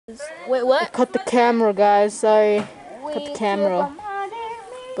Wait, what? I cut the camera, guys. Sorry. Cut the camera.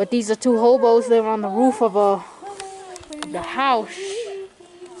 But these are two hobos. They're on the roof of the house.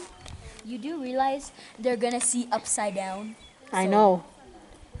 You do realize they're gonna see upside down? I know.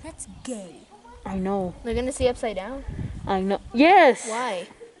 That's gay. I know. They're gonna see upside down? I know. Yes. Why?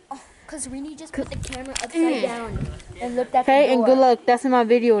 Oh, cause Rini just put the camera upside down and looked at the Hey, door. and good luck. That's in my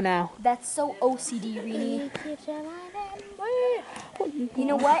video now. That's so OCD, Rini. You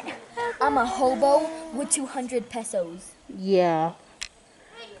know what? I'm a hobo with 200 pesos. Yeah.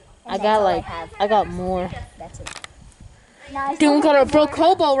 And I got more. That's it. Nah, Dude, we got a broke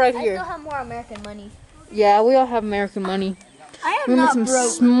hobo right I here. still have more American money. Yeah, we all have American money. I am We made not some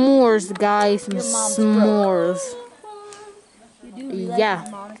broke. s'mores, guys. Some Your mom's s'mores. You do realize Yeah.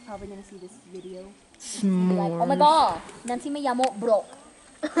 your mom is probably gonna see this video. S'mores. Like, oh my god, Nancy me llamó broke.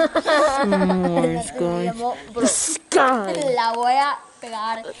 S'mores, guys. This guy. La voy a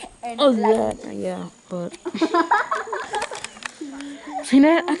pegar en Oh, la... yeah, but... See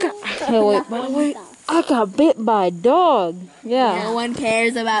that? Wait, I got bit by a dog. Yeah. No one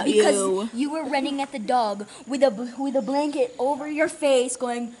cares about because you were running at the dog with a blanket over your face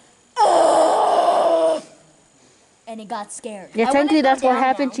going, "Ugh!" And it got scared. Yeah, technically that's what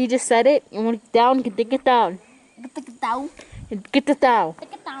happened. She just said it. You want to get down? Get it down. Get it down.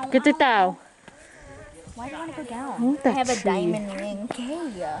 Get it down. Why do you want to go down? I want that I have a tree. diamond ring.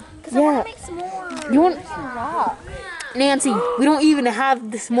 Okay. Because I Yeah. want to make some more. You want... rock. Nancy, we don't even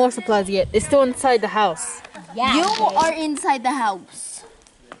have the s'more supplies yet. It's still inside the house. Yeah. You are inside the house.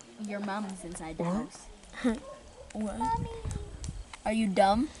 Your mom's inside the house. What? Are you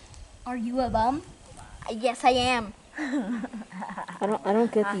dumb? Are you a bum? Yes, I am. I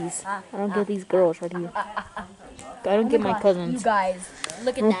don't get these. I don't get these girls right here. I don't get my cousins. You guys,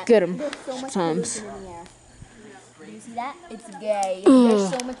 look at I that. don't get them There's so much sometimes. pollution in the air. Do you see that? It's gay. There's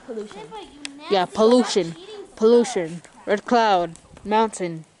so much pollution. Yeah, pollution. Pollution. Red cloud.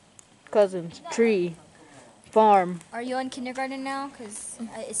 Mountain. Cousins. Tree. Farm. Are you in kindergarten now? Because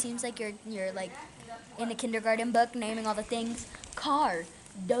it seems like you're like in a kindergarten book naming all the things. Car,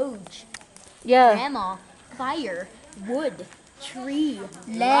 Doge, Yeah. grandma, fire, wood, tree,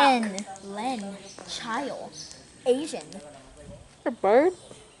 Len, child, Asian, A bird?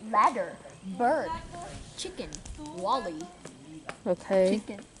 ladder, bird, chicken, Wally, Okay.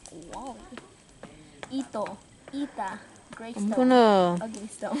 chicken, Wally, Ito, Ita, Greystone. I'm gonna Ugly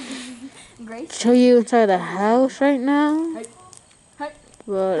stone. Greystone. show you inside the house right now.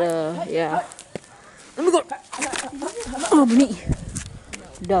 But, yeah. Let me go. Oh, me.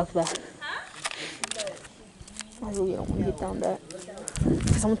 Dog's back. I really don't want to get down that.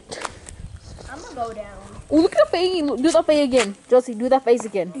 I'm gonna go down. Oh, look at the face. Do that face again. Josie, do that face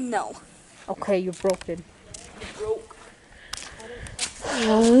again. No. Okay, you're broken.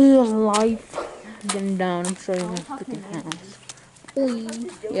 Oh, life. Getting down. I'm showing you the freaking house. Oy.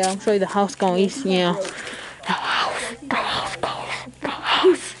 Yeah, I'm showing you the house going east. Yeah. The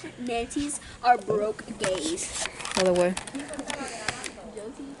house. Nancy's are broke gays. Other way.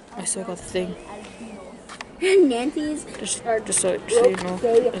 I still got the thing. Nancy's Just so you know,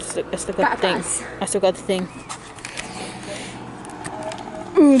 I still got the thing. I still got the thing.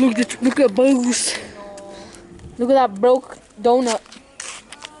 Ooh, look at those. Look at that broke donut.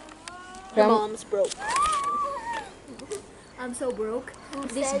 Your mom's broke. I'm so broke.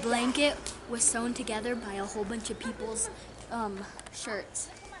 This blanket was sewn together by a whole bunch of people's shirts.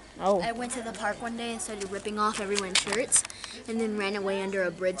 Oh. I went to the park one day and started ripping off everyone's shirts and then ran away under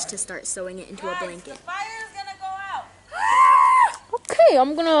a bridge to start sewing it into a blanket. Okay,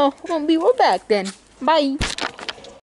 I'm gonna be right back then. Bye.